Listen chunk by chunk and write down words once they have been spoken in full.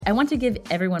I want to give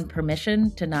everyone permission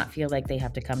to not feel like they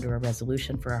have to come to a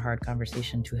resolution for a hard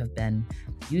conversation to have been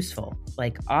useful.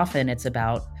 Like often it's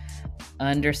about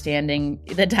understanding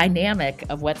the dynamic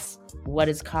of what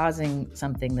is causing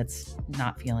something that's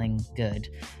not feeling good.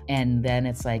 And then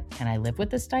it's like, can I live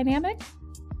with this dynamic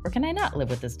or can I not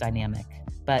live with this dynamic?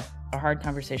 But a hard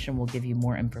conversation will give you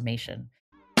more information.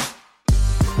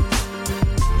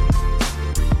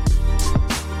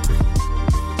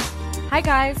 Hi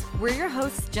guys, we're your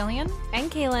hosts Jillian and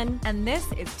Kaylin, and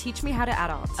this is Teach Me How to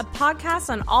Adult, a podcast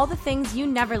on all the things you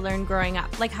never learned growing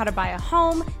up, like how to buy a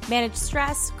home, manage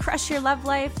stress, crush your love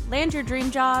life, land your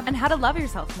dream job, and how to love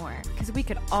yourself more, because we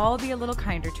could all be a little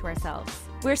kinder to ourselves.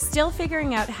 We're still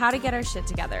figuring out how to get our shit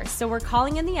together, so we're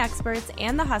calling in the experts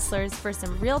and the hustlers for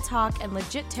some real talk and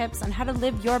legit tips on how to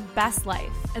live your best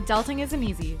life. Adulting isn't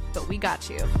easy, but we got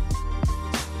you.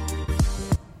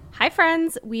 Hi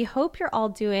friends, we hope you're all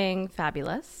doing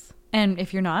fabulous. And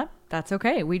if you're not, that's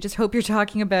okay. We just hope you're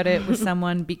talking about it with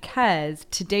someone, because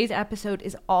today's episode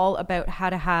is all about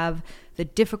how to have the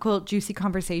difficult, juicy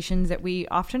conversations that we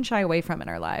often shy away from in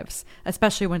our lives,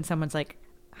 especially when someone's like,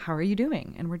 how are you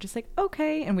doing? And we're just like,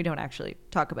 okay. And we don't actually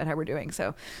talk about how we're doing.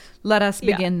 So let us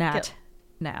begin that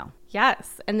now.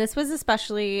 Yes. And this was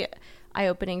especially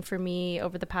eye-opening for me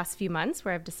over the past few months,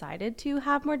 where I've decided to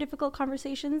have more difficult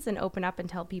conversations and open up and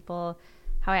tell people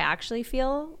how I actually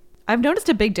feel. I've noticed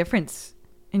a big difference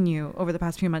in you over the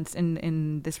past few months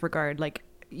in this regard. Like,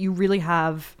 you really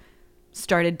have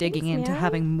started digging into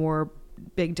having more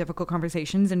big, difficult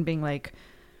conversations and being like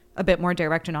a bit more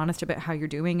direct and honest about how you're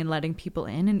doing and letting people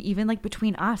in. And even like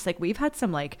between us, like we've had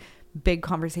some like big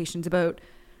conversations about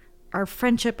our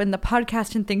friendship and the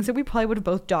podcast and things that we probably would have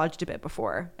both dodged a bit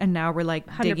before. And now we're like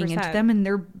 100%. Digging into them, and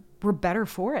we're better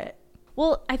for it.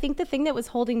 Well, I think the thing that was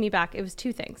holding me back, it was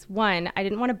two things. One, I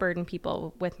didn't want to burden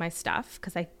people with my stuff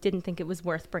because I didn't think it was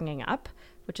worth bringing up,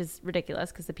 which is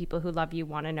ridiculous because the people who love you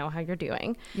want to know how you're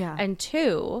doing. Yeah. And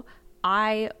two,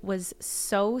 I was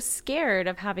so scared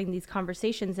of having these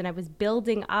conversations, and I was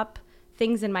building up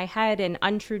things in my head and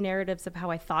untrue narratives of how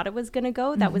I thought it was going to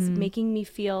go that was making me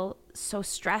feel so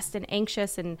stressed and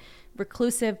anxious and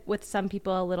reclusive with some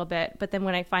people a little bit. But then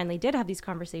when I finally did have these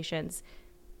conversations,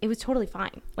 it was totally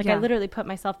fine. Like I literally put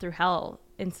myself through hell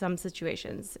in some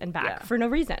situations and back for no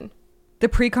reason. The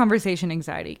pre-conversation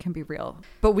anxiety can be real.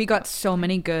 But we got so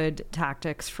many good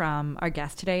tactics from our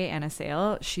guest today, Anna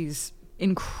Sale. She's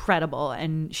incredible,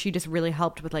 and she just really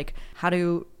helped with like how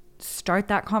to start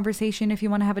that conversation if you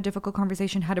want to have a difficult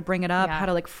conversation, how to bring it up, how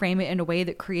to like frame it in a way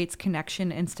that creates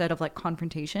connection instead of like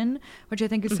confrontation, which I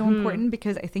think is so important,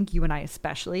 because I think you and I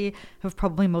especially have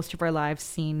probably most of our lives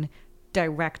seen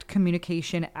direct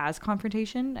communication as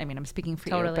confrontation. I mean, I'm speaking for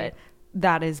you, but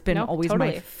that has been always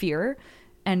my fear.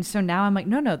 And so now I'm like,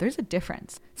 no, there's a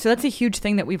difference. So that's a huge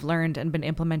thing that we've learned and been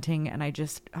implementing. And I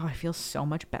feel so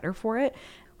much better for it.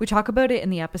 We talk about it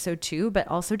in the episode too, but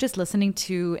also just listening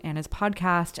to Anna's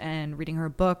podcast and reading her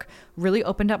book really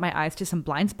opened up my eyes to some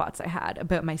blind spots I had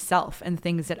about myself and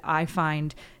things that I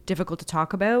find difficult to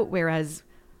talk about. Whereas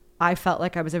I felt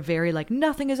like I was a very like,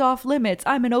 nothing is off limits,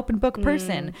 I'm an open book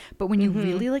person. But when you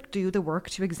really like do the work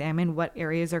to examine what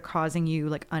areas are causing you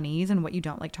like unease and what you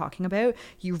don't like talking about,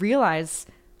 you realize,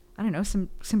 I don't know,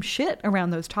 some shit around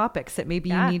those topics that maybe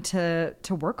you need to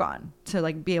work on to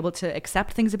like be able to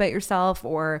accept things about yourself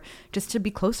or just to be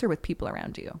closer with people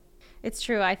around you. It's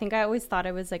true. I think I always thought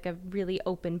I was like a really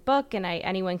open book and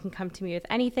anyone can come to me with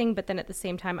anything. But then at the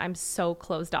same time, I'm so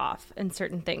closed off in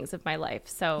certain things of my life.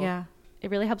 So it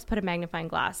really helps put a magnifying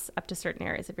glass up to certain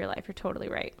areas of your life. You're totally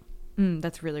right.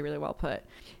 That's really, really well put.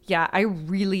 Yeah, I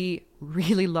really,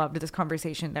 really loved this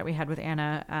conversation that we had with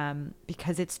Anna,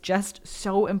 because it's just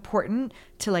so important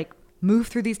to like move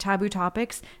through these taboo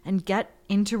topics and get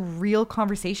into real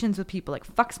conversations with people. Like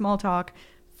fuck small talk,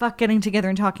 fuck getting together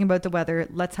and talking about the weather.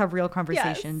 Let's have real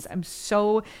conversations. I'm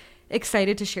so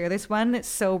excited to share this one.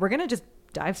 So we're going to just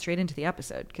dive straight into the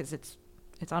episode because it's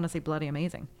honestly bloody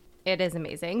amazing. It is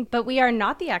amazing, but we are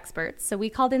not the experts, so we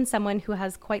called in someone who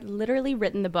has quite literally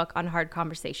written the book on hard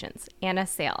conversations, Anna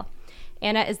Sale.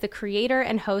 Anna is the creator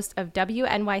and host of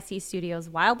WNYC Studios'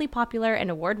 wildly popular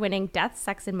and award-winning Death,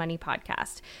 Sex, and Money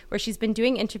podcast, where she's been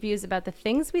doing interviews about the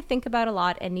things we think about a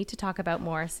lot and need to talk about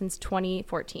more since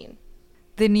 2014.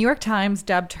 The New York Times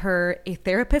dubbed her a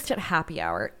therapist at happy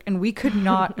hour, and we could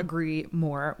not agree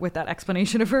more with that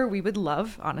explanation of her. We would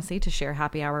love, honestly, to share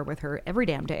happy hour with her every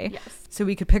damn day. Yes. So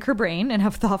we could pick her brain and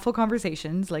have thoughtful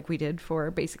conversations like we did for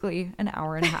basically an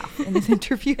hour and a half in this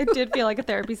interview. It did feel like a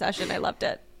therapy session. I loved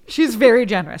it. She's very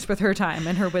generous with her time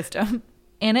and her wisdom.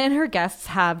 Anna and her guests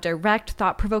have direct,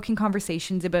 thought-provoking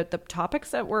conversations about the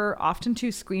topics that we're often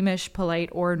too squeamish, polite,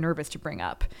 or nervous to bring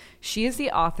up. She is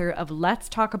the author of Let's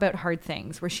Talk About Hard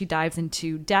Things, where she dives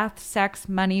into death, sex,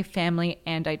 money, family,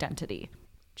 and identity.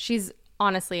 She's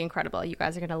honestly incredible. You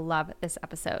guys are going to love this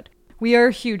episode. We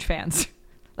are huge fans.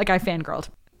 Like, I fangirled.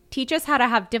 Teach us how to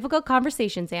have difficult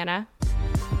conversations, Anna.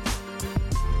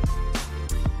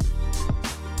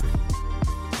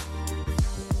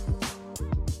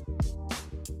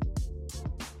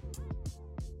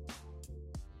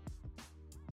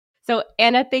 So,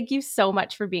 Anna, thank you so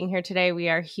much for being here today. We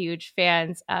are huge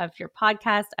fans of your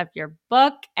podcast, of your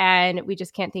book, and we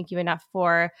just can't thank you enough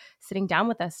for sitting down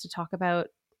with us to talk about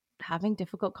having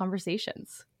difficult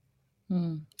conversations.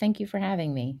 Thank you for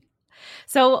having me.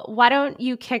 So why don't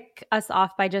you kick us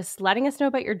off by just letting us know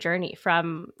about your journey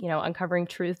from, uncovering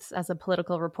truths as a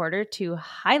political reporter to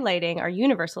highlighting our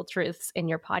universal truths in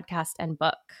your podcast and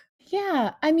book?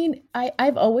 Yeah, I mean,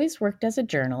 I've always worked as a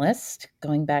journalist.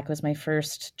 Going back was my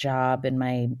first job in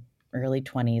my early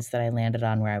 20s that I landed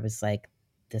on, where I was like,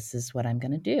 this is what I'm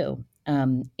going to do.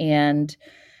 And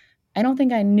I don't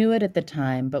think I knew it at the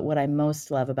time, but what I most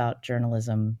love about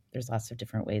journalism, there's lots of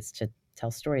different ways to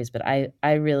tell stories, but I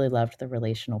really loved the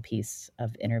relational piece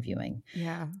of interviewing.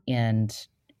 Yeah. And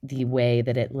the way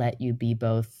that it let you be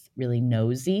both really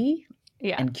nosy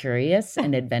and curious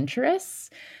and adventurous.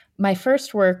 My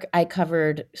first work, I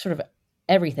covered sort of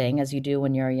everything, as you do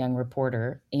when you're a young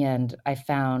reporter. And I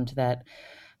found that,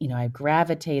 I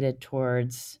gravitated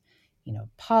towards,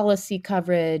 policy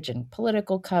coverage and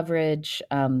political coverage,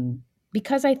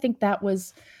 because I think that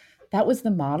was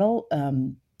the model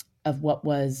of what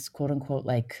was, quote unquote,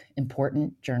 like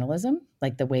important journalism.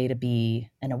 Like the way to be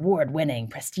an award-winning,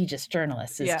 prestigious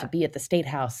journalist is to be at the State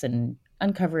House and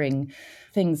uncovering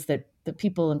things that the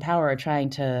people in power are trying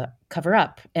to cover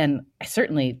up. And I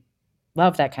certainly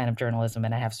love that kind of journalism.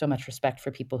 And I have so much respect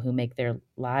for people who make their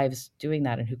lives doing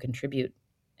that and who contribute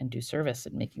and do service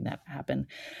in making that happen.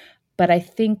 But I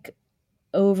think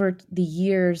over the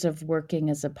years of working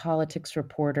as a politics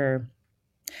reporter,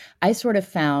 I sort of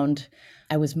found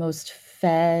I was most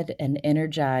fed and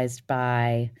energized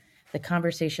by the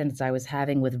conversations I was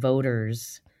having with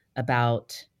voters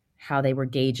about how they were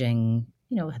gauging,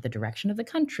 the direction of the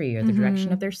country or the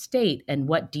direction of their state and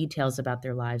what details about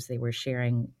their lives they were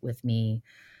sharing with me.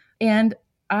 And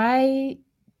I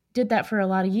did that for a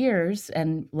lot of years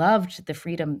and loved the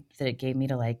freedom that it gave me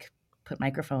to like put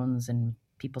microphones in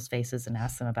people's faces and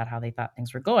ask them about how they thought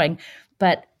things were going.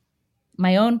 But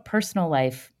my own personal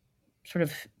life sort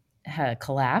of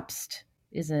collapsed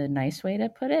is a nice way to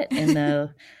put it. And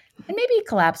maybe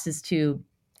collapse is too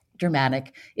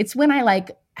dramatic. It's when I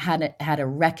had a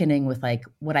reckoning with like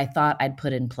what I thought I'd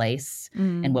put in place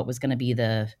and what was going to be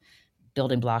the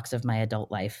building blocks of my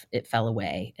adult life. It fell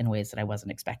away in ways that I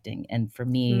wasn't expecting. And for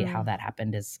me, how that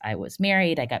happened is I was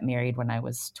married. I got married when I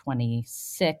was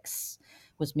 26,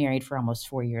 was married for almost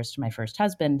 4 years to my first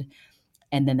husband.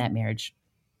 And then that marriage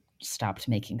stopped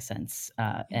making sense.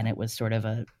 And it was sort of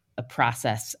a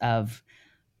process of,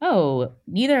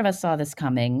 neither of us saw this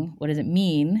coming. What does it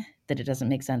mean that it doesn't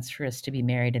make sense for us to be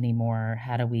married anymore?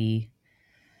 How do we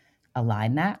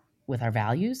align that with our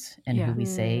values and who we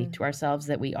say to ourselves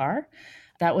that we are?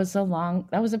 That was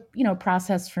a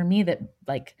process for me that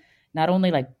like not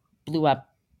only like blew up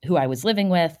who I was living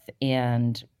with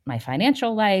and my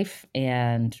financial life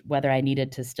and whether I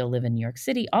needed to still live in New York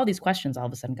City. All these questions all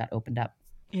of a sudden got opened up.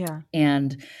 Yeah.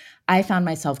 And I found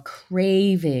myself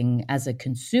craving as a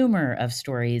consumer of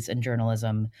stories and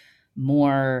journalism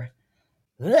more.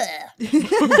 What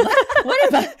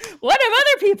have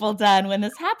other people done when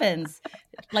this happens?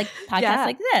 Like podcasts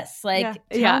like this. Like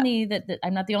tell me that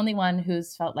I'm not the only one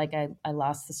who's felt like I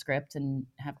lost the script and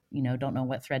have, don't know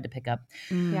what thread to pick up.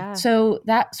 Yeah. So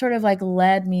that sort of like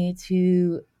led me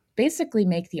to basically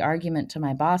make the argument to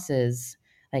my bosses,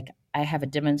 like I have a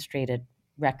demonstrated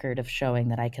record of showing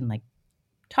that I can like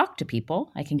talk to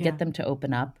people. I can get them to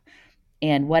open up.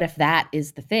 And what if that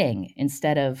is the thing?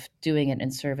 Instead of doing it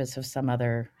in service of some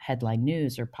other headline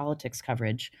news or politics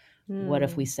coverage, what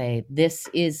if we say this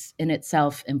is in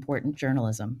itself important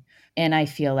journalism? And I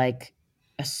feel like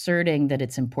asserting that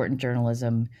it's important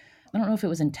journalism, I don't know if it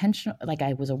was intentional, like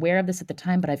I was aware of this at the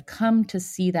time, but I've come to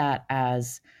see that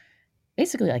as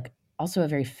basically like also a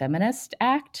very feminist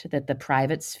act, that the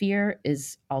private sphere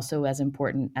is also as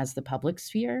important as the public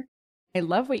sphere. I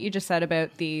love what you just said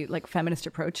about the like feminist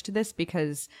approach to this,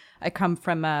 because I come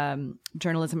from a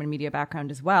journalism and media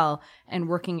background as well, and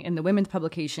working in the women's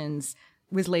publications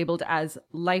was labeled as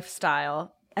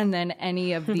lifestyle And then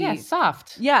any of the Yeah,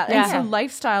 soft. Yeah, and Yeah. so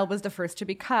lifestyle was the first to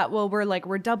be cut. Well,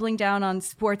 we're doubling down on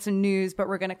sports and news, but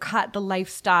we're going to cut the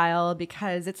lifestyle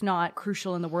because it's not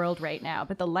crucial in the world right now.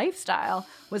 But the lifestyle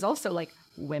was also like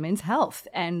women's health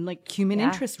and like human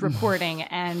interest reporting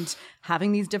and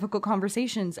having these difficult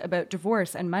conversations about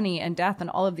divorce and money and death and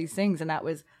all of these things. And that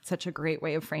was such a great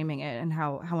way of framing it and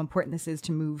how important this is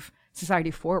to move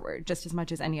society forward just as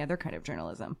much as any other kind of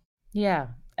journalism. Yeah.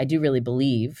 I do really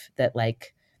believe that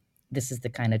like this is the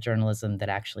kind of journalism that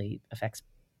actually affects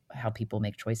how people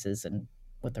make choices and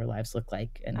what their lives look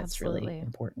like. And it's really Absolutely.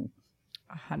 important.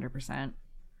 100%.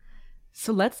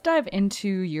 So let's dive into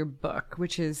your book,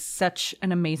 which is such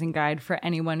an amazing guide for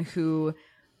anyone who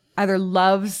either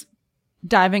loves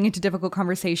diving into difficult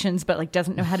conversations, but like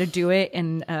doesn't know how to do it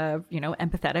in a,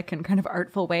 empathetic and kind of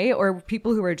artful way, or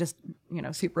people who are just,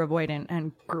 super avoidant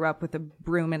and grew up with a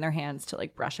broom in their hands to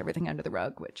like brush everything under the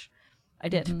rug, which I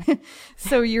did. Mm-hmm.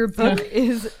 So your book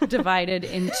is divided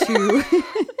into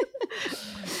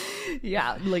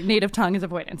like native tongue is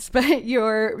avoidance. But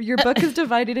your book is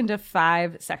divided into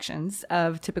 5 sections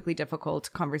of typically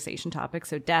difficult conversation topics.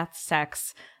 So death,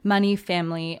 sex, money,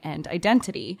 family, and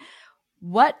identity.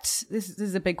 This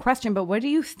is a big question, but what do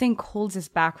you think holds us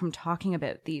back from talking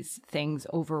about these things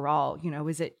overall?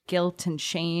 Is it guilt and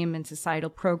shame and societal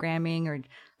programming, or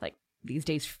like these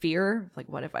days fear? Like,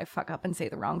 what if I fuck up and say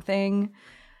the wrong thing?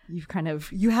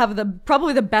 You have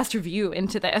probably the best view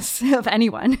into this of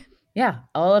anyone. Yeah,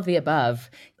 all of the above.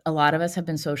 A lot of us have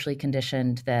been socially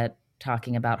conditioned that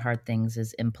talking about hard things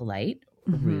is impolite,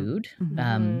 rude,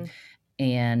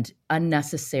 and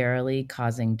unnecessarily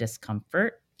causing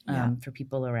discomfort for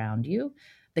people around you.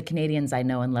 The Canadians I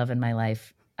know and love in my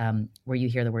life, where you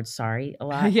hear the word sorry a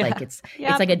lot. Yeah. Like it's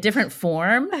like a different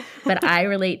form, but I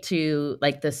relate to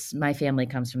like this. My family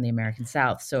comes from the American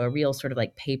South. So a real sort of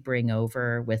like papering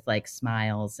over with like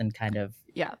smiles and kind of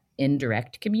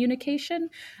indirect communication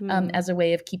as a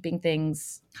way of keeping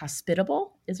things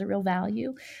hospitable is a real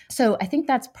value. So I think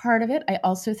that's part of it. I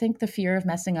also think the fear of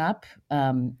messing up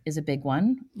is a big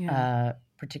one,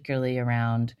 particularly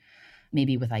around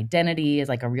maybe with identity is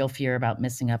like a real fear about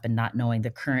messing up and not knowing the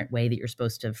current way that you're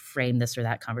supposed to frame this or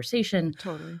that conversation.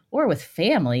 Totally. Or with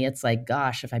family, it's like,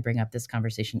 gosh, if I bring up this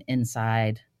conversation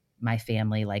inside my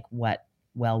family, like what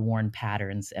well-worn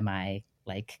patterns am I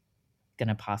like going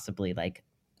to possibly like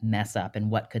mess up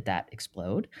and what could that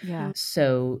explode? Yeah.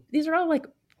 So these are all like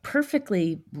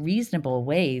perfectly reasonable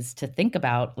ways to think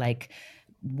about like,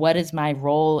 what is my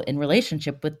role in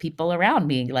relationship with people around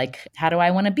me? Like, how do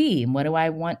I want to be? And what do I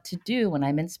want to do when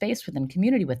I'm in space with them,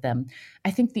 community with them?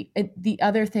 I think the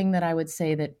other thing that I would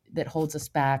say that holds us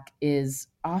back is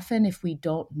often if we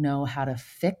don't know how to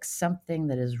fix something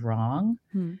that is wrong,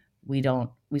 we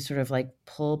sort of like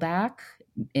pull back.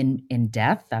 In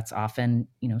death, that's often,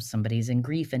 somebody's in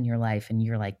grief in your life and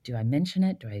you're like, do I mention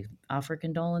it? Do I offer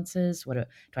condolences? What do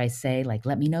I say? Like,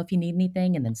 let me know if you need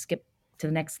anything and then skip to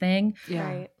the next thing. Yeah.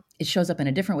 Right. It shows up in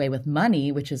a different way with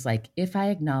money, which is like, if I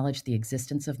acknowledge the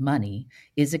existence of money,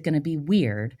 is it going to be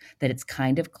weird that it's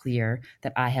kind of clear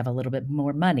that I have a little bit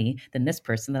more money than this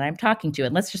person that I'm talking to?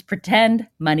 And let's just pretend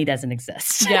money doesn't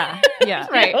exist. Yeah. Yeah.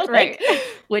 Right.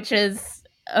 Which is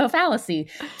a fallacy.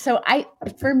 So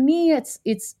for me,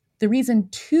 it's the reason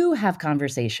to have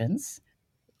conversations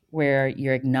where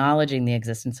you're acknowledging the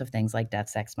existence of things like death,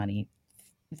 sex, money,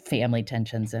 family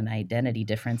tensions, and identity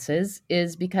differences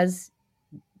is because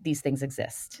these things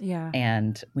exist. Yeah.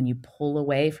 And when you pull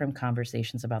away from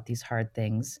conversations about these hard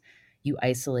things, you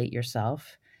isolate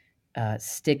yourself.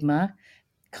 Stigma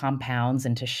compounds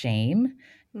into shame,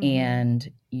 and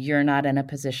you're not in a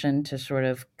position to sort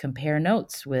of compare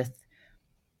notes with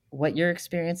what your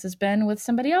experience has been with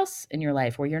somebody else in your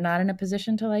life, or you're not in a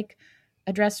position to like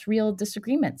address real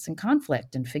disagreements and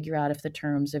conflict and figure out if the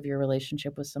terms of your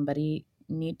relationship with somebody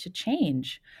need to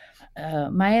change.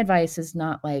 My advice is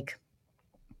not like,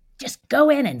 just go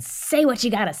in and say what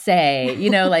you got to say.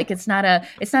 Like it's not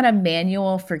a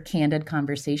manual for candid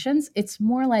conversations. It's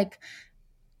more like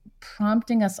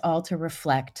prompting us all to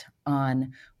reflect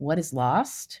on what is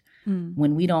lost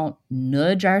when we don't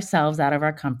nudge ourselves out of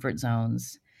our comfort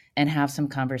zones and have some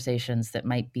conversations that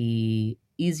might be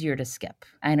easier to skip.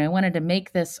 And I wanted to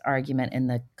make this argument in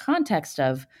the context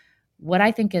of what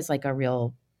I think is like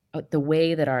the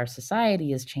way that our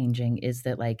society is changing is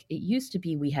that like it used to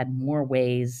be we had more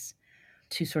ways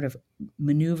to sort of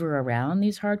maneuver around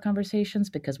these hard conversations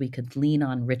because we could lean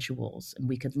on rituals and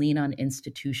we could lean on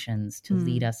institutions to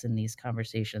lead us in these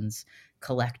conversations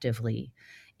collectively.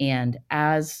 And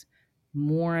as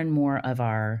more and more of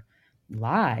our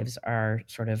lives are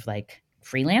sort of like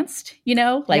freelanced,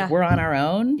 we're on our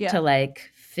own to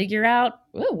like figure out,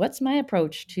 ooh, what's my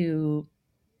approach to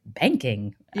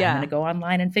banking? I'm going to go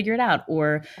online and figure it out.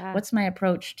 Or what's my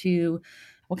approach to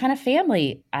what kind of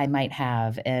family I might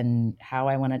have and how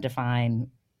I want to define,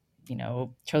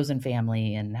 chosen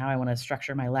family and how I want to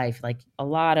structure my life. Like a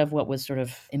lot of what was sort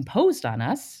of imposed on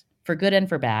us for good and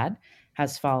for bad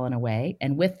has fallen away.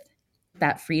 And with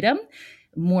that freedom,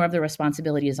 more of the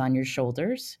responsibility is on your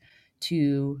shoulders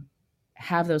to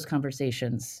have those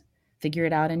conversations, figure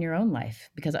it out in your own life,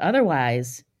 because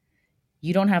otherwise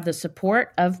you don't have the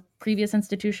support of previous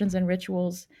institutions and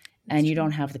rituals, and you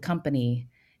don't have the company.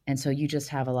 And so you just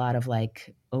have a lot of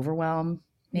like overwhelm,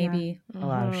 maybe a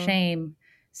lot of shame,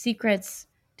 secrets,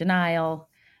 denial.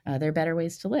 There are better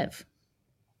ways to live.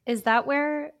 Is that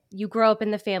where you grow up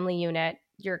in the family unit?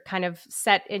 You're kind of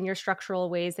set in your structural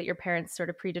ways that your parents sort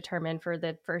of predetermined for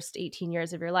the first 18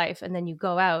 years of your life. And then you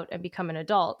go out and become an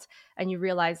adult and you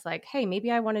realize like, hey, maybe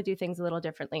I want to do things a little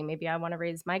differently. Maybe I want to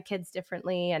raise my kids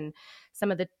differently. And some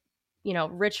of the,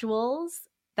 rituals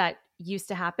that used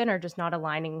to happen are just not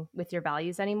aligning with your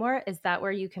values anymore. Is that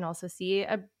where you can also see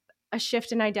a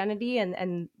shift in identity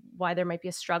and why there might be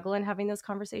a struggle in having those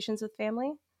conversations with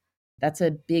family? That's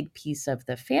a big piece of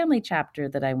the family chapter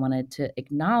that I wanted to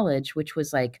acknowledge, which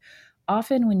was like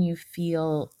often when you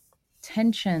feel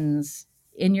tensions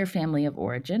in your family of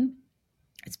origin,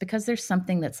 it's because there's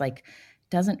something that's like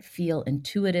doesn't feel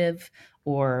intuitive,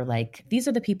 or like, these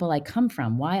are the people I come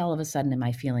from. Why all of a sudden am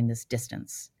I feeling this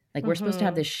distance? Like we're supposed to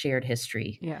have this shared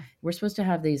history. Yeah. We're supposed to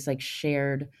have these like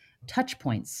shared touch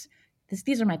points.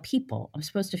 These are my people. I'm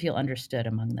supposed to feel understood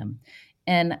among them.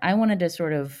 And I wanted to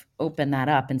sort of open that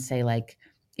up and say, like,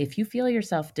 if you feel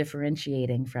yourself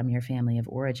differentiating from your family of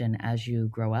origin as you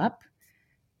grow up,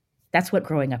 that's what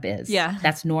growing up is. Yeah.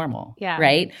 That's normal. Yeah.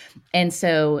 Right. And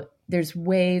so there's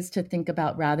ways to think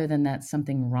about, rather than that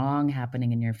something wrong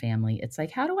happening in your family, it's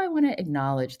like, how do I want to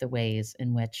acknowledge the ways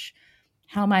in which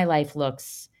how my life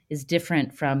looks is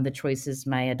different from the choices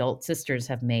my adult sisters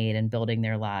have made in building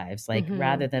their lives? Like,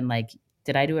 rather than like,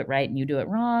 did I do it right and you do it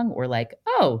wrong? Or like,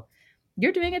 oh,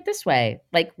 you're doing it this way.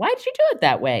 Like, why did you do it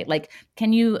that way? Like,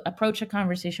 can you approach a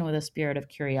conversation with a spirit of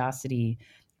curiosity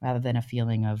rather than a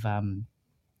feeling of,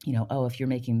 oh, if you're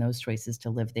making those choices to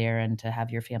live there and to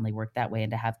have your family work that way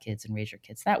and to have kids and raise your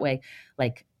kids that way,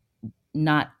 like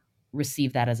not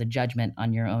receive that as a judgment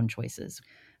on your own choices.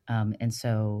 And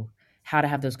so how to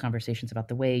have those conversations about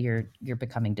the way you're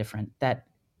becoming different, that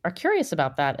are curious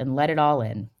about that and let it all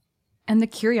in. And the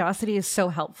curiosity is so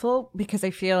helpful, because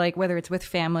I feel like whether it's with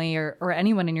family or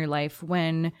anyone in your life,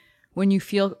 when you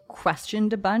feel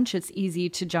questioned a bunch, it's easy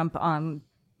to jump on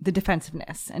the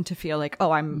defensiveness and to feel like, oh,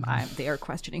 they are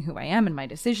questioning who I am and my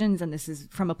decisions, and this is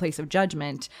from a place of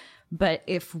judgment. But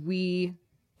if we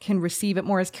can receive it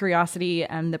more as curiosity,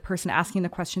 and the person asking the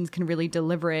questions can really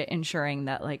deliver it, ensuring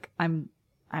that like I'm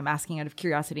asking out of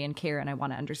curiosity and care, and I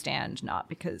want to understand, not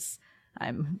because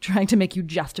I'm trying to make you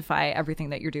justify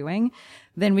everything that you're doing,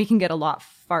 then we can get a lot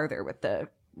farther with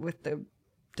the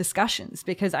discussions,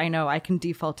 because I know I can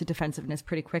default to defensiveness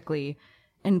pretty quickly.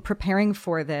 And preparing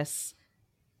for this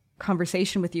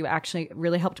conversation with you actually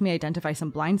really helped me identify some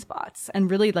blind spots, and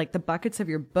really like the buckets of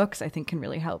your books I think can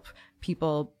really help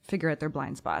people figure out their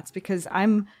blind spots, because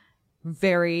I'm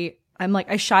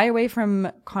like, I shy away from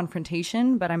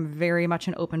confrontation, but I'm very much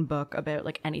an open book about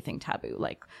like anything taboo.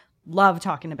 Like, love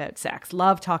talking about sex,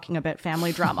 love talking about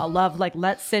family drama, love like,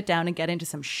 let's sit down and get into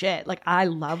some shit. Like, I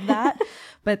love that.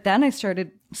 But then I was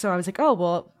like, oh,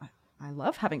 well, I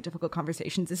love having difficult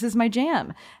conversations. This is my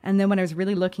jam. And then when I was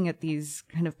really looking at these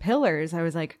kind of pillars, I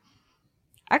was like,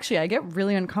 actually, I get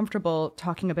really uncomfortable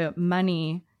talking about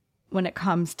money when it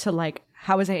comes to like,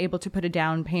 how was I able to put a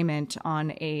down payment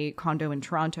on a condo in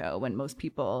Toronto when most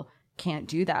people can't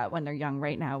do that when they're young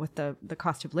right now with the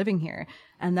cost of living here.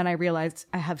 And then I realized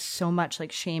I have so much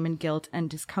like shame and guilt and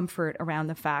discomfort around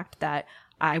the fact that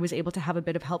I was able to have a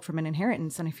bit of help from an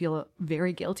inheritance, and I feel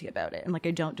very guilty about it and like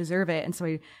I don't deserve it. And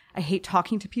so I hate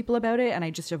talking to people about it, and I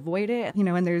just avoid it,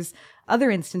 and there's other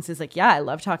instances like, yeah, I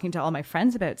love talking to all my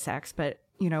friends about sex, but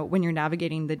when you're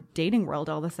navigating the dating world,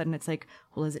 all of a sudden it's like,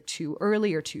 well, is it too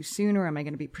early or too soon? Or am I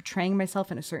going to be portraying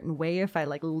myself in a certain way if I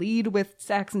like lead with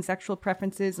sex and sexual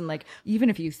preferences? And like,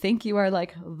 even if you think you are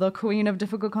like the queen of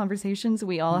difficult conversations,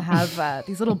 we all have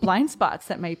these little blind spots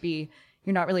that might be,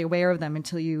 you're not really aware of them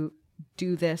until you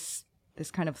do this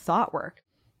kind of thought work.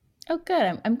 Oh,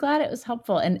 good. I'm glad it was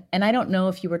helpful. And I don't know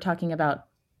if you were talking about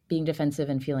being defensive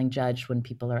and feeling judged when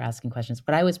people are asking questions,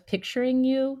 but I was picturing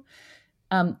you.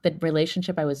 The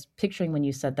relationship I was picturing when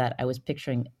you said that, I was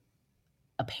picturing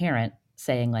a parent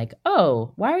saying like,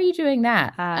 oh, why are you doing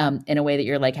that? In a way that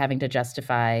you're like having to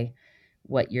justify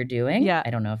what you're doing. Yeah. I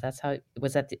don't know if that's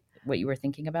was that what you were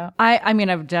thinking about? I mean,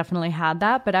 I've definitely had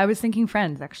that, but I was thinking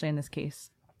friends actually in this case.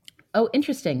 Oh,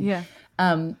 interesting. Yeah.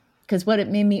 Because what it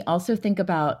made me also think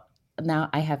about, now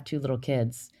I have 2 little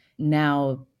kids.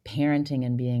 Now parenting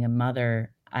and being a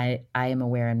mother, I am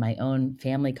aware in my own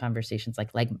family conversations,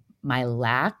 like my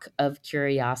lack of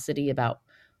curiosity about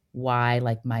why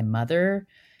like my mother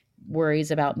worries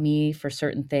about me for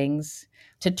certain things,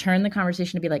 to turn the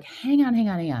conversation to be like, hang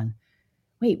on.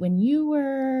 Wait, when you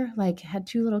were like had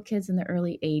 2 little kids in the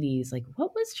early 80s, like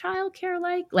what was childcare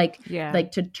like?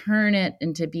 Like to turn it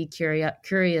and to be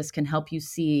curious can help you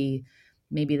see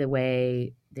maybe the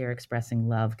way they're expressing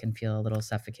love can feel a little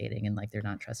suffocating and like they're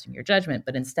not trusting your judgment.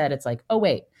 But instead it's like, oh,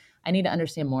 wait, I need to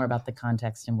understand more about the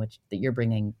context in which that you're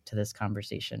bringing to this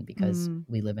conversation, because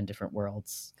we live in different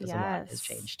worlds, because a lot has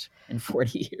changed in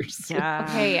 40 years. Yeah.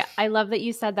 Okay, I love that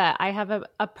you said that. I have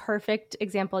a perfect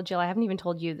example, Jill. I haven't even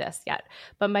told you this yet,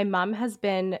 but my mom has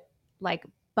been like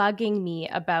bugging me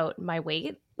about my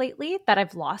weight lately, that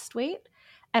I've lost weight.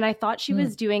 And I thought she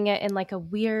was doing it in like a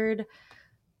weird,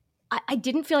 I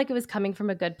didn't feel like it was coming from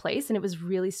a good place, and it was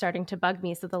really starting to bug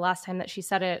me. So the last time that she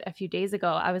said it a few days ago,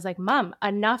 I was like, Mom,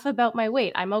 enough about my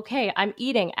weight. I'm okay. I'm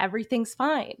eating. Everything's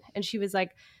fine. And she was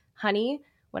like, honey,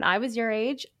 when I was your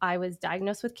age, I was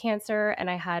diagnosed with cancer and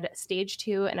I had stage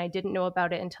 2, and I didn't know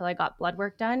about it until I got blood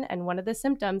work done. And one of the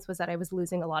symptoms was that I was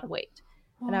losing a lot of weight.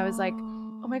 And I was like,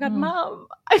 oh my God, Mom,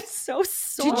 I'm so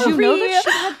sorry. Did you know that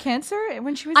she had cancer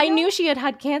when she was young? I knew she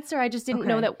had cancer. I just didn't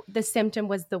know that the symptom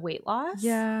was the weight loss.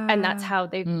 Yeah. And that's how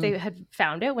they had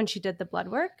found it when she did the blood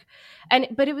work.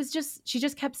 But it was just, she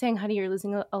just kept saying, honey, you're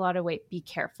losing a lot of weight. Be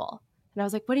careful. And I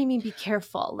was like, what do you mean be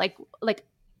careful? Like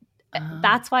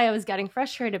that's why I was getting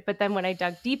frustrated. But then when I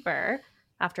dug deeper,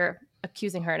 after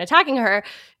accusing her and attacking her,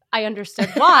 I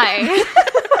understood why.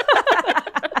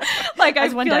 Like I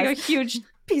feel like a huge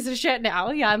piece of shit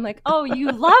now. Yeah, I'm like, oh, you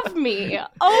love me.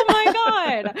 Oh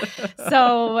my God.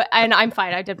 So, and I'm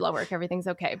fine. I did blood work. Everything's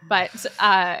okay. But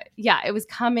yeah, it was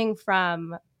coming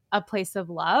from a place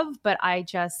of love. But I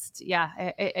just,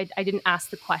 I didn't ask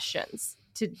the questions.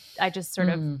 I just sort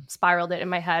of spiraled it in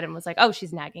my head and was like, oh,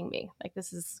 she's nagging me. Like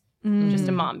this is just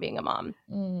a mom being a mom.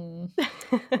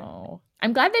 Oh,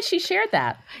 I'm glad that she shared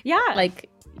that. Yeah. Like,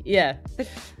 yeah.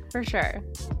 For sure.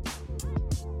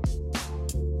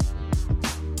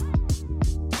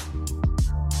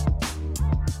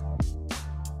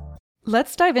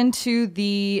 Let's dive into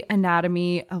the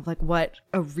anatomy of like what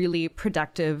a really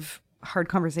productive hard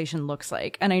conversation looks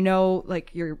like. And I know like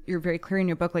you're very clear in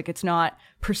your book, like it's not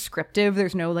prescriptive.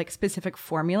 There's no like specific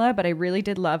formula, but I really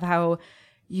did love how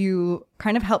you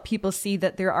kind of help people see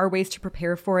that there are ways to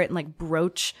prepare for it and like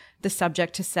broach the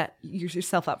subject to set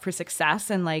yourself up for success,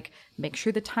 and like make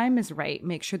sure the time is right,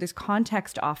 make sure there's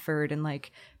context offered, and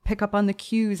like pick up on the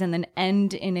cues, and then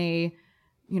end in a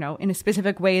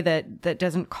specific way that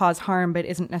doesn't cause harm, but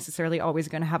isn't necessarily always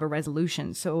going to have a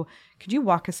resolution. So could you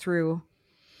walk us through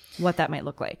what that might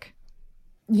look like?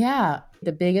 Yeah.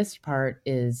 The biggest part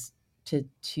is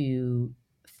to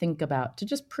think about, to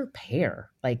just prepare,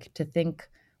 like to think,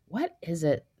 what is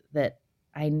it that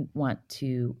I want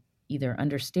to either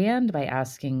understand by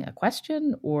asking a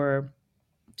question, or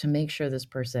to make sure this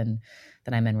person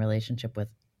that I'm in relationship with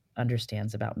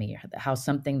understands about me, how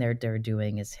something they're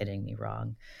doing is hitting me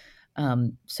wrong.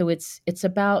 So it's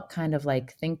about kind of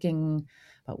like thinking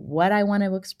about what I want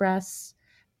to express,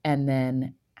 and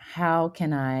then how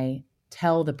can I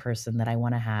tell the person that I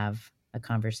want to have a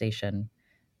conversation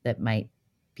that might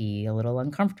be a little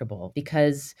uncomfortable.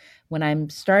 Because when I'm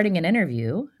starting an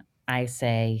interview, I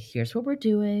say, here's what we're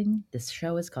doing. This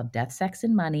show is called Death, Sex,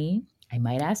 and Money. I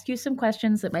might ask you some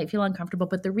questions that might feel uncomfortable,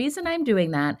 but the reason I'm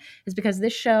doing that is because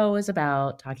this show is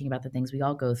about talking about the things we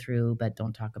all go through, but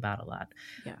don't talk about a lot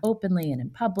openly and in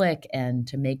public, and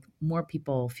to make more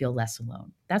people feel less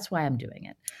alone. That's why I'm doing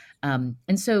it.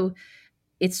 And so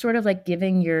it's sort of like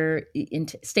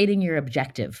stating your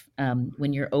objective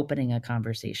when you're opening a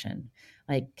conversation.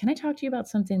 Like, can I talk to you about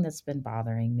something that's been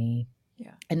bothering me?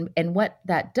 Yeah. And what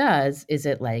that does is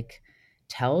it like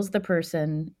tells the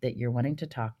person that you're wanting to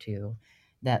talk to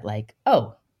that like,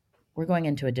 oh, we're going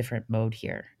into a different mode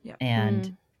here. Yeah.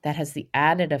 And that has the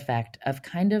added effect of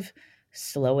kind of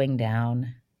slowing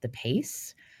down the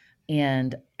pace.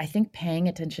 And I think paying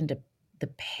attention to the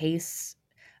pace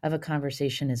of a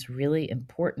conversation is really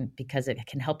important, because it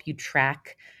can help you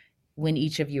track when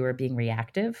each of you are being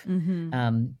reactive.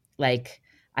 Like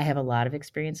I have a lot of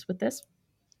experience with this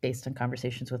based on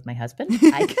conversations with my husband.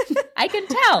 I can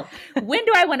tell. When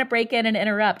do I want to break in and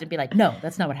interrupt and be like, no,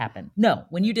 that's not what happened. No,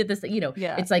 when you did this,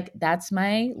 Yeah. it's like, that's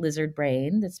my lizard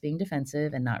brain that's being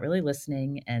defensive and not really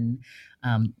listening and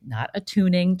not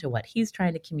attuning to what he's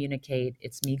trying to communicate.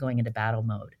 It's me going into battle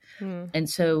mode. And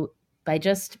so by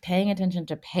just paying attention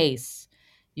to pace,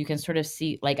 you can sort of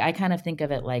see, like, I kind of think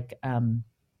of it like, I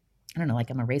don't know,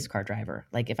 like I'm a race car driver.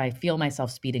 Like if I feel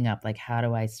myself speeding up, like how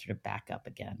do I sort of back up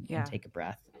again and take a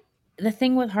breath? The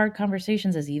thing with hard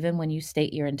conversations is even when you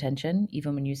state your intention,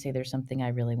 even when you say there's something I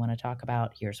really want to talk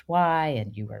about, here's why,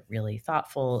 and you are really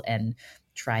thoughtful and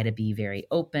try to be very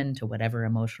open to whatever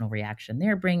emotional reaction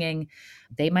they're bringing,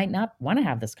 they might not want to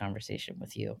have this conversation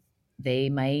with you. They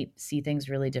might see things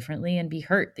really differently and be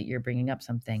hurt that you're bringing up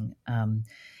something.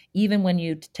 Even when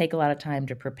you take a lot of time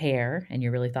to prepare and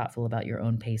you're really thoughtful about your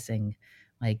own pacing,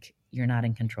 like you're not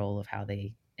in control of how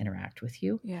they interact with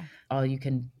you. Yeah. All you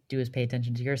can do is pay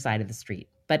attention to your side of the street.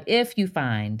 But if you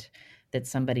find that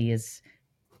somebody is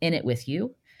in it with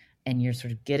you and you're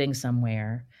sort of getting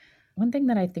somewhere, one thing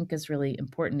that I think is really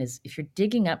important is if you're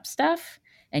digging up stuff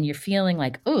and you're feeling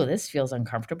like, oh, this feels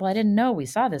uncomfortable. I didn't know we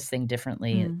saw this thing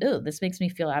differently. Oh, this makes me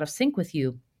feel out of sync with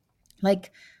you.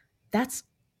 Like that's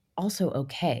also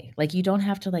okay. Like you don't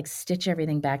have to like stitch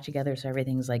everything back together so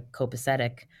everything's like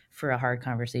copacetic for a hard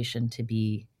conversation to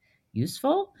be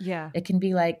useful. Yeah. It can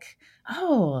be like,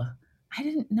 oh, I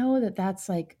didn't know that that's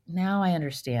like, now I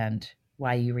understand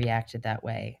why you reacted that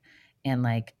way. And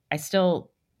like, I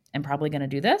still am probably going to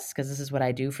do this because this is what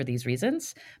I do for these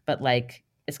reasons. But like,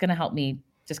 it's going to help me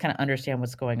just kind of understand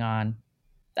what's going on.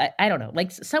 I don't know,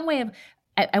 like some way of,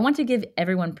 I want to give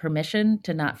everyone permission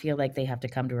to not feel like they have to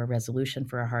come to a resolution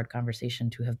for a hard conversation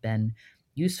to have been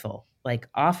useful. Like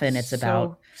often it's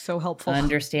about so helpful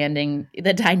understanding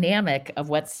the dynamic of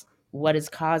what is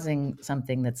causing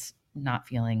something that's not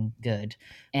feeling good.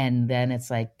 And then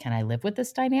it's like, can I live with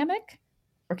this dynamic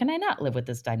or can I not live with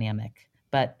this dynamic?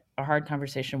 But a hard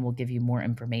conversation will give you more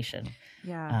information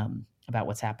about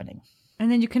what's happening.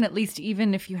 And then you can at least,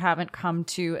 even if you haven't come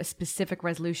to a specific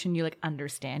resolution, you like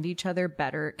understand each other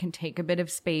better, can take a bit of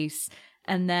space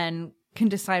and then can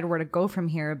decide where to go from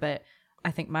here. But I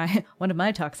think one of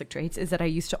my toxic traits is that I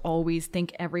used to always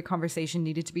think every conversation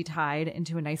needed to be tied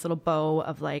into a nice little bow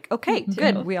of like, okay,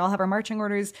 good. We all have our marching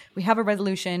orders. We have a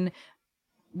resolution.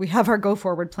 We have our go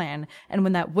forward plan. And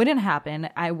when that wouldn't happen,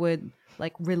 I would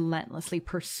like relentlessly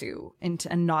pursue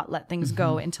and not let things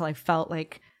go until I felt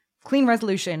like clean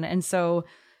resolution. And so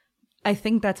I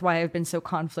think that's why I've been so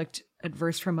conflict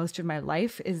adverse for most of my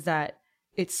life, is that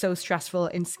it's so stressful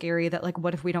and scary that like,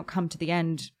 what if we don't come to the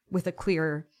end with a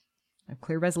clear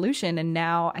resolution? And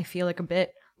now I feel like a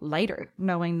bit lighter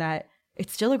knowing that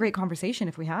it's still a great conversation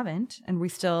if we haven't, and we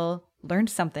still learned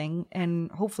something,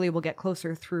 and hopefully we'll get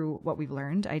closer through what we've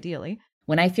learned, ideally.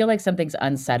 When I feel like something's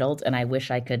unsettled and I wish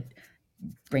I could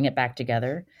bring it back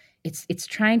together, it's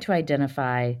trying to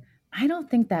identify, I don't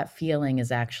think that feeling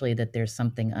is actually that there's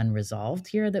something unresolved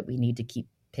here that we need to keep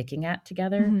picking at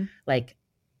together. Like,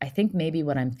 I think maybe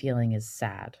what I'm feeling is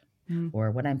sad,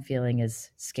 or what I'm feeling is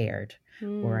scared,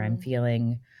 or I'm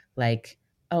feeling like,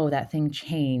 oh, that thing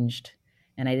changed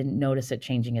and I didn't notice it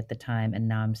changing at the time, and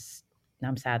now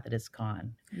I'm sad that it's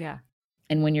gone. Yeah.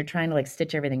 And when you're trying to like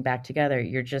stitch everything back together,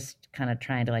 you're just kind of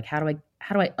trying to like, how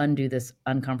do I undo this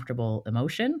uncomfortable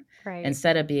emotion? Right.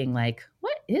 Instead of being like,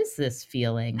 what is this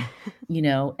feeling?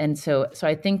 And so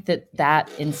I think that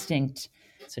instinct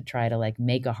to try to like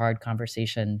make a hard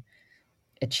conversation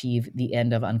achieve the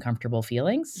end of uncomfortable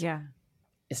feelings. Yeah.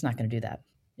 It's not going to do that.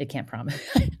 It can't promise.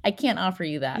 I can't offer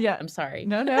you that. Yeah. I'm sorry.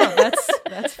 No,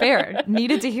 that's fair.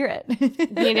 Needed to hear it.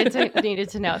 needed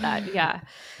to know that. Yeah.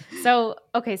 So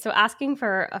asking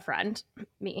for a friend,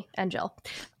 me and Jill,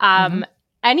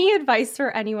 any advice for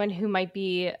anyone who might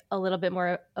be a little bit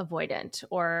more avoidant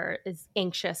or is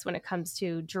anxious when it comes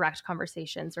to direct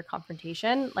conversations or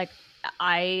confrontation? Like,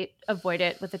 I avoid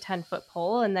it with a 10-foot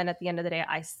pole. And then at the end of the day,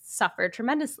 I suffer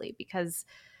tremendously because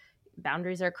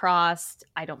boundaries are crossed.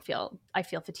 I feel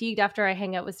fatigued after I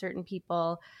hang out with certain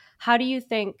people. How do you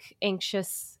think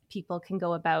anxious people can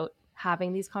go about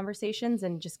having these conversations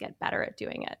and just get better at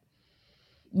doing it?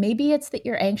 Maybe it's that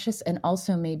you're anxious, and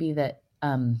also maybe that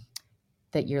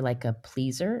that you're like a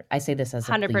pleaser. I say this as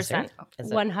a 100%,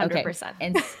 pleaser. 100%.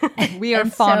 Okay. And we are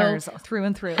fawners through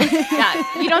and through.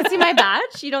 Yeah. You don't see my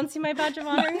badge? You don't see my badge of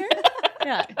honor here?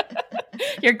 Yeah.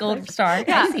 Your gold star.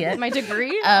 Yeah. I see it. My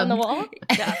degree on the wall.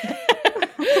 Yeah.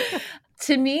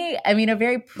 To me, I mean, a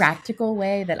very practical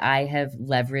way that I have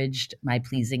leveraged my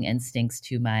pleasing instincts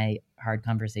to my hard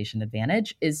conversation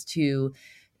advantage is to,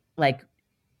 like,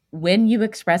 when you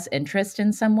express interest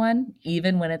in someone,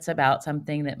 even when it's about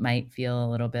something that might feel a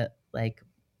little bit like,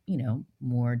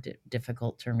 more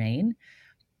difficult terrain,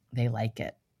 they like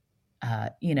it.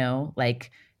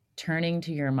 Like turning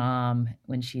to your mom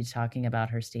when she's talking about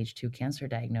her stage 2 cancer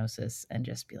diagnosis and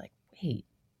just be like, wait,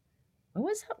 what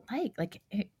was that like? Like,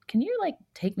 can you like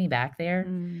take me back there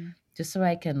just so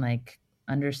I can like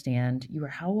understand you were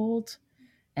how old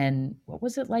and what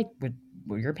was it like?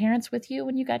 Were your parents with you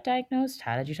when you got diagnosed?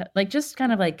 How did you like just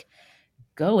kind of like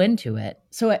go into it?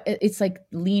 So it's like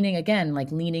leaning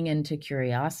into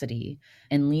curiosity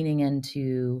and leaning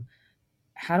into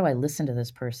how do I listen to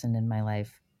this person in my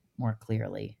life more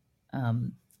clearly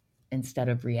instead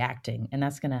of reacting, and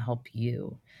that's going to help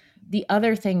you. The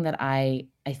other thing that I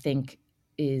think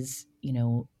is,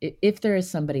 if there is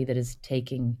somebody that is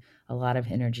taking a lot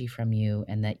of energy from you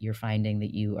and that you're finding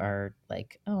that you are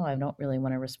like, oh, I don't really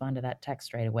want to respond to that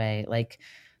text right away. Like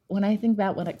when I think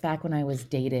about back when I was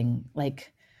dating,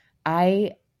 like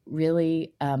I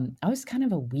really I was kind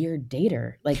of a weird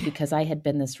dater, like because I had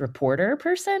been this reporter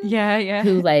person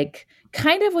who like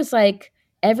kind of was like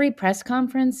every press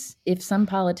conference, if some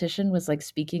politician was like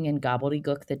speaking in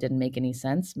gobbledygook that didn't make any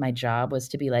sense, my job was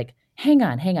to be like, hang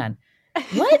on,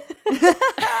 what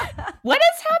what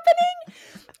is happening?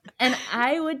 And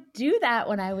I would do that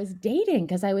when I was dating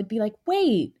because I would be like,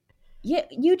 wait, yeah,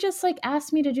 you just like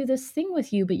asked me to do this thing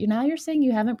with you, but you're saying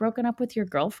you haven't broken up with your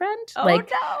girlfriend? Oh,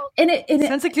 like, no. And it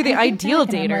sounds like you're the ideal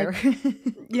dater.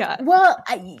 Like, yeah. Well,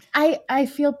 I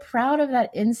feel proud of that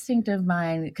instinct of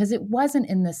mine because it wasn't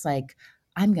in this like,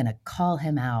 I'm going to call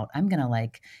him out. I'm going to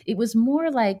like, it was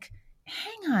more like,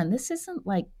 hang on, this isn't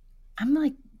like, I'm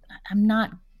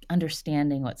not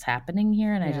understanding what's happening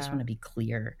here. And I just want to be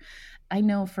clear. I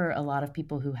know for a lot of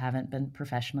people who haven't been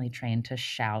professionally trained to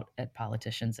shout at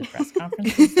politicians at press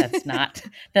conferences,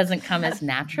 doesn't come as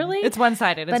naturally. It's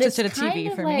one-sided. It's just at a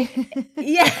TV for me.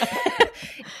 Yeah.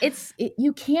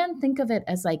 You can think of it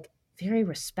as like very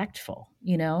respectful,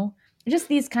 just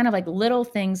these kind of like little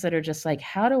things that are just like,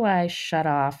 how do I shut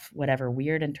off whatever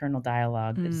weird internal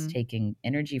dialogue that's taking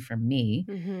energy from me?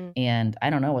 Mm-hmm. And I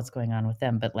don't know what's going on with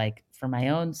them, but like for my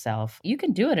own self, you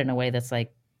can do it in a way that's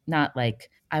like, not like,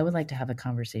 I would like to have a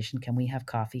conversation. Can we have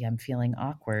coffee? I'm feeling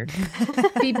awkward.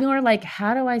 Be more like,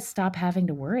 how do I stop having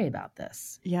to worry about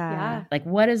this? Yeah. Like,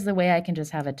 what is the way I can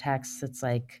just have a text that's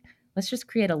like, let's just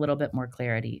create a little bit more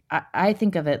clarity. I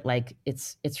think of it like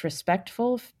it's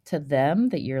respectful to them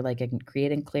that you're like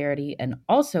creating clarity. And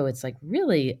also it's like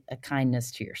really a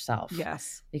kindness to yourself.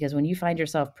 Yes. Because when you find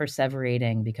yourself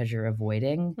perseverating because you're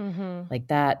avoiding, like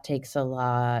that takes a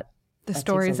lot. The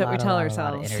stories that we tell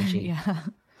ourselves. Energy.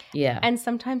 Yeah. And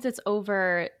sometimes it's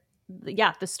over,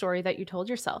 the story that you told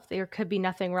yourself. There could be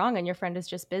nothing wrong and your friend is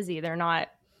just busy. They're not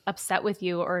upset with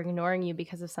you or ignoring you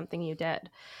because of something you did.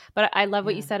 But I love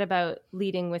what you said about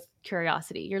leading with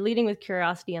curiosity. You're leading with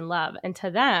curiosity and love. And to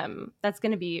them, that's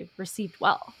going to be received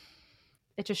well.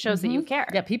 It just shows that you care.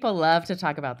 Yeah, people love to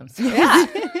talk about themselves. Yeah,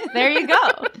 there you go.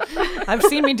 I've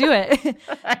seen me do it.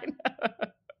 I know.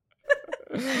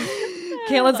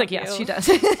 Caitlin's like, yes, she does.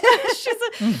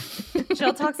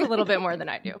 Jill talks a little bit more than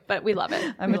I do, but we love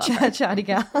it. I'm a chatty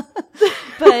gal.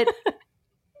 But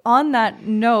on that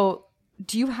note,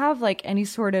 do you have like any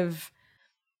sort of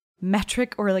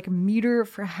metric or like meter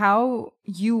for how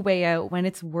you weigh out when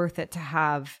it's worth it to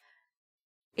have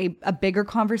a bigger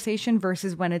conversation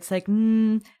versus when it's like,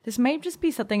 this might just be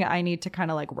something I need to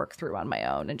kind of like work through on my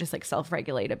own and just like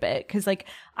self-regulate a bit? Because like,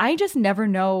 I just never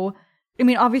know. I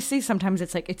mean, obviously, sometimes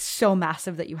it's like, it's so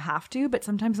massive that you have to, but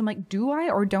sometimes I'm like, do I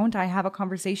or don't I have a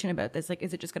conversation about this? Like,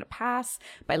 is it just going to pass?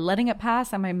 By letting it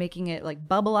pass, am I making it like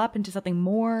bubble up into something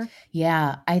more?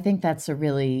 Yeah, I think that's a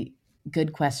really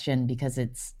good question because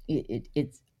it's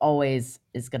always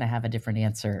is going to have a different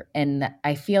answer. And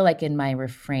I feel like in my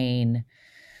refrain,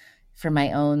 for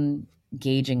my own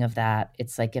gauging of that,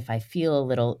 it's like if I feel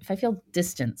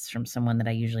distance from someone that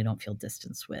I usually don't feel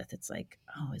distance with, it's like,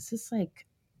 oh, is this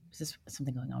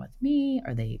something going on with me?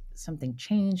 Are they something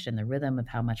changed in the rhythm of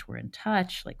how much we're in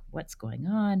touch? Like what's going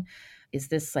on? Is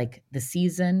this like the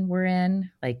season we're in?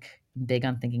 Like I'm big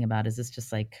on thinking about, is this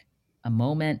just like a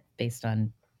moment based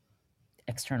on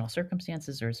external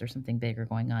circumstances or is there something bigger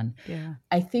going on? Yeah.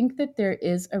 I think that there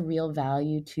is a real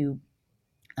value to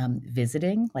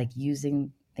visiting, like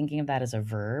thinking of that as a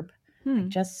verb, like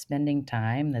just spending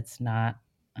time that's not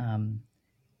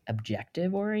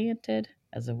objective oriented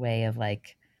as a way of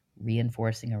like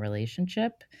reinforcing a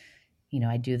relationship.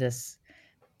 I do this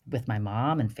with my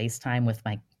mom and FaceTime with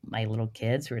my little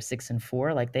kids who are 6 and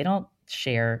 4. Like they don't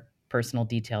share personal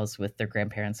details with their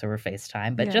grandparents over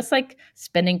FaceTime, but just like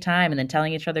spending time and then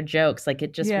telling each other jokes, like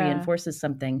it just reinforces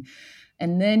something.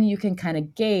 And then you can kind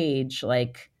of gauge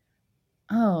like,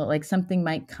 oh, like something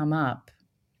might come up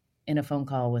in a phone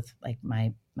call with like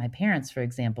my parents, for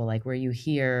example, like where you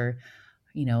hear,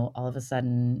 all of a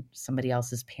sudden somebody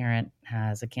else's parent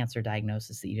has a cancer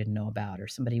diagnosis that you didn't know about, or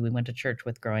somebody we went to church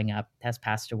with growing up has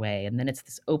passed away. And then it's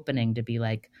this opening to be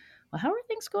like, well, how are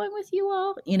things going with you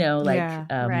all?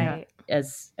 Right.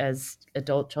 As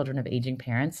adult children of aging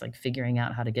parents, like figuring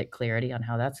out how to get clarity on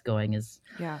how that's going is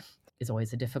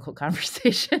always a difficult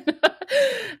conversation.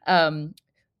 And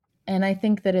I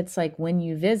think that it's like when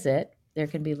you visit, there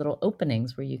can be little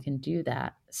openings where you can do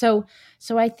that. So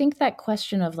I think that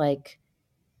question of like,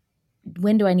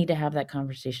 when do I need to have that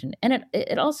conversation? And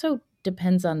it also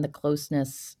depends on the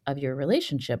closeness of your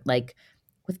relationship. Like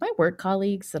with my work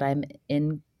colleagues that I'm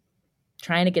in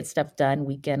trying to get stuff done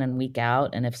week in and week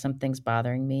out. And if something's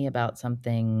bothering me about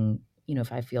something,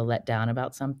 if I feel let down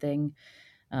about something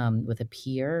with a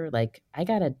peer, like I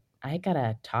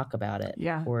gotta talk about it,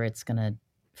 or it's gonna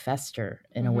fester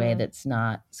in a way that's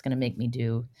not, it's gonna make me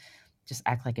just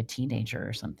act like a teenager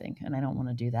or something. And I don't want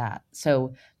to do that.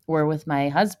 So, or with my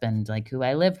husband, like who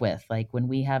I live with, like when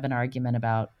we have an argument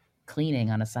about cleaning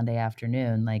on a Sunday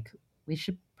afternoon, like we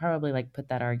should probably like put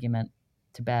that argument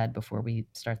to bed before we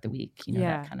start the week,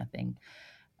 that kind of thing.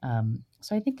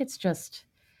 So I think it's just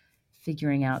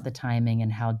figuring out the timing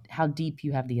and how deep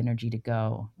you have the energy to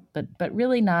go, but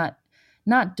really not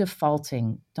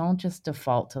defaulting. Don't just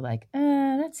default to like,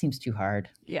 that seems too hard.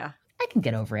 Yeah. I can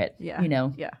get over it. Yeah.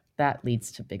 That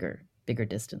leads to bigger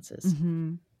distances.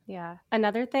 Mm-hmm. Yeah.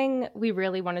 Another thing we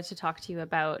really wanted to talk to you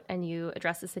about, and you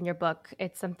address this in your book,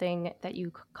 it's something that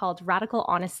you called radical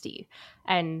honesty.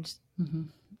 And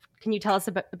can you tell us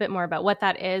a bit more about what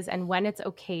that is and when it's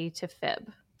okay to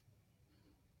fib?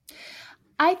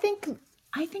 I think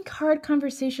hard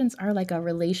conversations are like a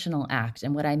relational act.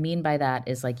 And what I mean by that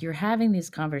is like you're having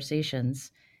these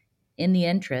conversations in the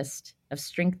interest of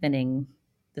strengthening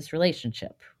this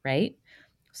relationship, right?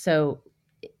 So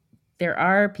there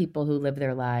are people who live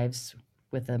their lives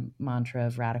with a mantra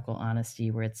of radical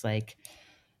honesty where it's like,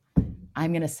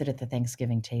 I'm going to sit at the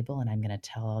Thanksgiving table and I'm going to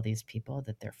tell all these people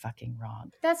that they're fucking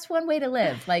wrong. That's one way to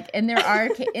live. Like, and there are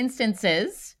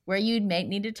instances where you may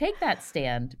need to take that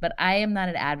stand, but I am not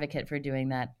an advocate for doing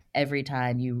that every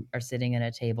time you are sitting at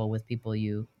a table with people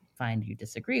you find you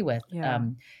disagree with. Yeah.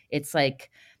 It's like,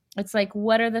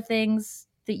 what are the things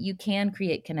that you can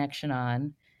create connection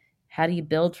on? How do you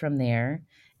build from there?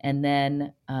 And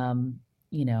then,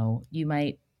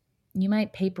 you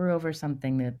might paper over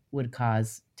something that would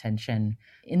cause tension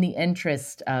in the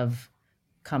interest of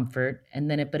comfort. And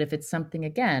then but if it's something,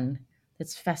 again,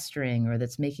 that's festering or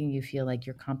that's making you feel like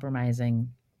you're compromising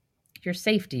your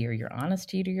safety or your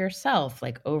honesty to yourself,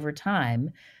 like over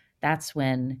time, that's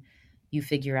when you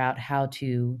figure out how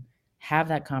to have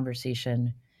that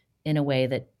conversation in a way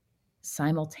that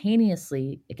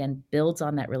simultaneously, again, builds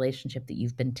on that relationship that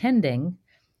you've been tending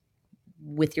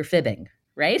with your fibbing,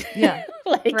 right? Yeah.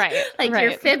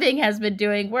 Your fibbing has been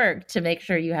doing work to make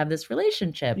sure you have this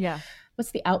relationship. Yeah.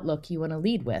 What's the outlook you want to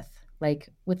lead with? Like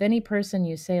with any person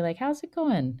you say like, how's it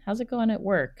going? How's it going at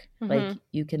work? Like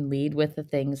you can lead with the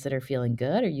things that are feeling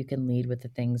good, or you can lead with the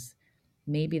things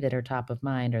maybe that are top of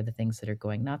mind or the things that are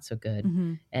going not so good.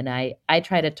 And I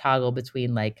try to toggle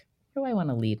between like, what do I want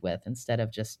to lead with instead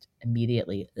of just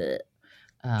immediately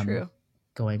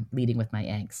leading with my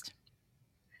angst.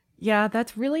 Yeah,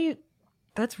 that's really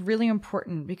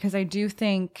important, because I do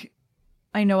think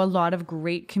I know a lot of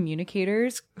great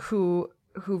communicators who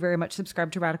very much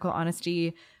subscribe to radical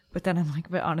honesty, but then I'm like,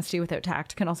 but honesty without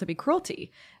tact can also be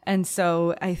cruelty. And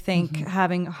so I think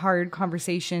having hard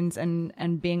conversations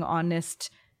and being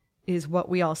honest is what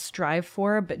we all strive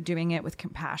for, but doing it with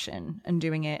compassion and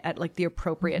doing it at like the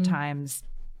appropriate times.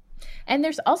 And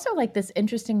there's also like this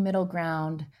interesting middle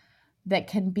ground that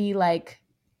can be like,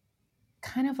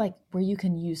 kind of like where you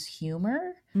can use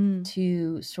humor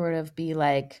to sort of be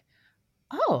like,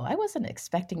 oh, I wasn't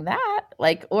expecting that.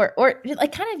 Like, or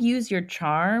like kind of use your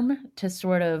charm to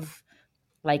sort of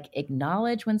like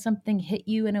acknowledge when something hit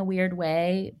you in a weird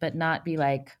way, but not be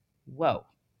like, whoa,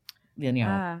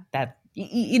 that,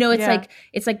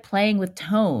 it's like playing with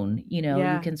tone, you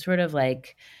can sort of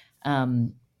like, that's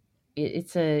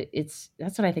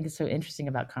what I think is so interesting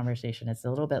about conversation. It's a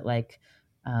little bit like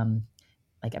I'm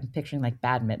picturing like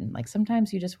badminton. Like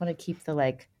sometimes you just want to keep the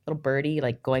like little birdie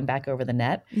like going back over the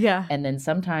net. Yeah. And then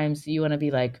sometimes you want to be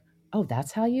like, oh,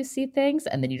 that's how you see things.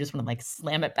 And then you just want to like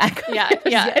slam it back. When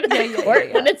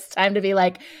it's time to be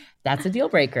like, that's a deal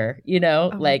breaker, you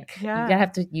gotta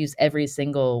have to use every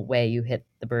single way you hit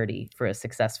the birdie for a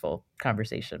successful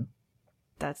conversation.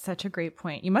 That's such a great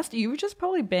point. You've just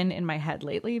probably been in my head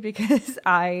lately, because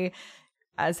I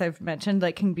as I've mentioned,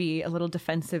 like can be a little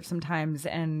defensive sometimes.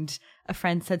 And a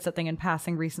friend said something in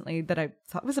passing recently that I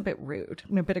thought was a bit rude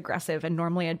and a bit aggressive. And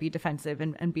normally I'd be defensive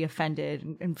and be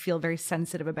offended and feel very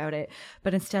sensitive about it.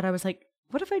 But instead I was like,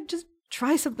 what if I just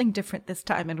try something different this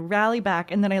time and rally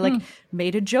back? And then I like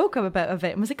made a joke of it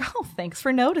and was like, oh, thanks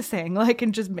for noticing. Like,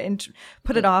 and just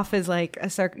put it off as like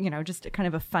just kind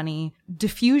of a funny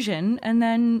diffusion. And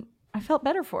then I felt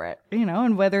better for it,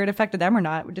 and whether it affected them or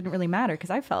not, it didn't really matter because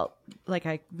I felt like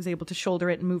I was able to shoulder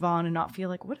it and move on and not feel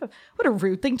like, what a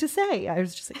rude thing to say. I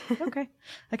was just like, okay,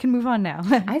 I can move on now.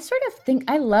 I sort of think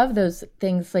I love those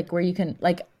things like where you can,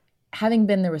 like, having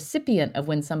been the recipient of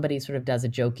when somebody sort of does a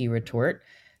jokey retort,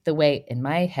 the way in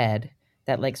my head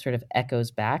that like sort of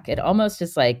echoes back, it almost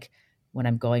is like when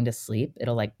I'm going to sleep,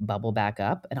 it'll like bubble back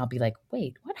up and I'll be like,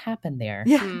 wait, what happened there?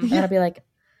 Yeah. And I'll be like,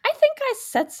 I think I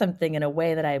said something in a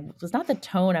way that I was not the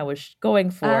tone I was going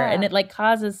for. And it like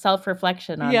causes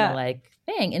self-reflection on the like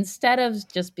thing instead of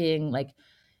just being like,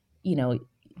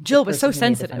 Jill was so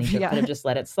sensitive. Could have just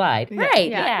let it slide. Yeah.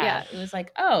 Right. Yeah. Yeah. It was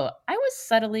like, oh, I was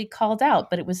subtly called out,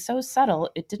 but it was so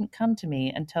subtle. It didn't come to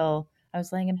me until I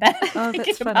was laying in bed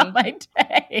thinking about my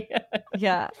day.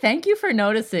 Yeah. Thank you for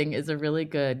noticing is a really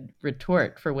good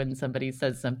retort for when somebody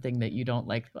says something that you don't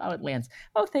like. Oh, it lands.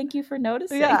 Oh, thank you for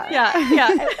noticing. Yeah.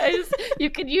 You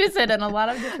could use it in a lot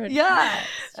of different. Yeah.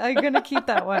 I'm going to keep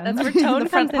that one. That's where tone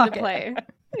comes into play.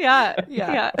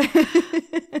 Yeah.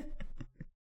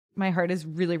 My heart is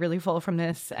really, really full from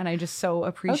this. And I just so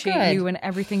appreciate you and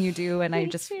everything you do. And I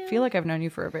just feel like I've known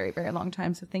you for a very, very long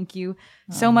time. So thank you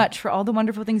so much for all the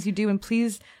wonderful things you do. And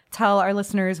please tell our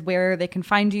listeners where they can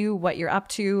find you, what you're up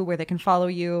to, where they can follow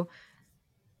you,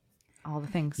 all the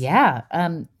things. Yeah.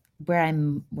 Where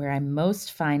I'm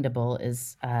most findable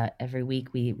is every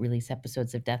week we release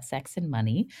episodes of Death, Sex, and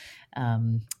Money.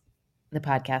 The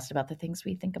podcast about the things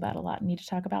we think about a lot and need to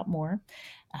talk about more.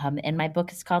 And my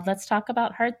book is called Let's Talk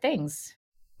About Hard Things.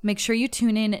 Make sure you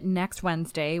tune in next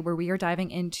Wednesday where we are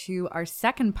diving into our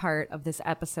second part of this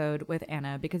episode with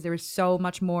Anna because there is so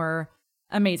much more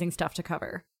amazing stuff to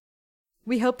cover.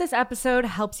 We hope this episode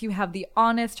helps you have the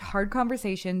honest, hard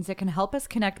conversations that can help us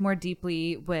connect more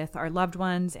deeply with our loved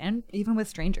ones and even with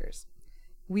strangers.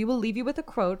 We will leave you with a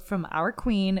quote from our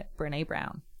queen, Brené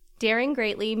Brown. Daring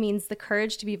greatly means the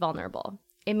courage to be vulnerable.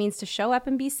 It means to show up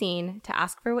and be seen, to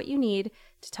ask for what you need,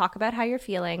 to talk about how you're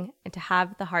feeling, and to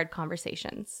have the hard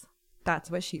conversations.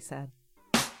 That's what she said.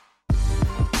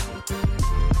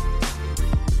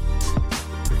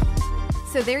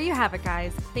 So there you have it,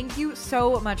 guys. Thank you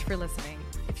so much for listening.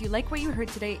 If you like what you heard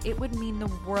today, it would mean the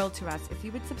world to us if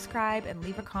you would subscribe and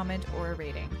leave a comment or a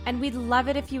rating. And we'd love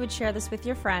it if you would share this with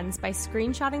your friends by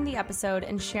screenshotting the episode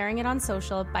and sharing it on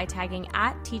social by tagging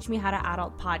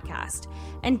 @TeachMeHowToAdult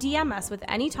and DM us with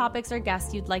any topics or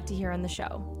guests you'd like to hear on the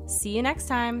show. See you next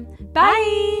time.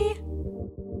 Bye!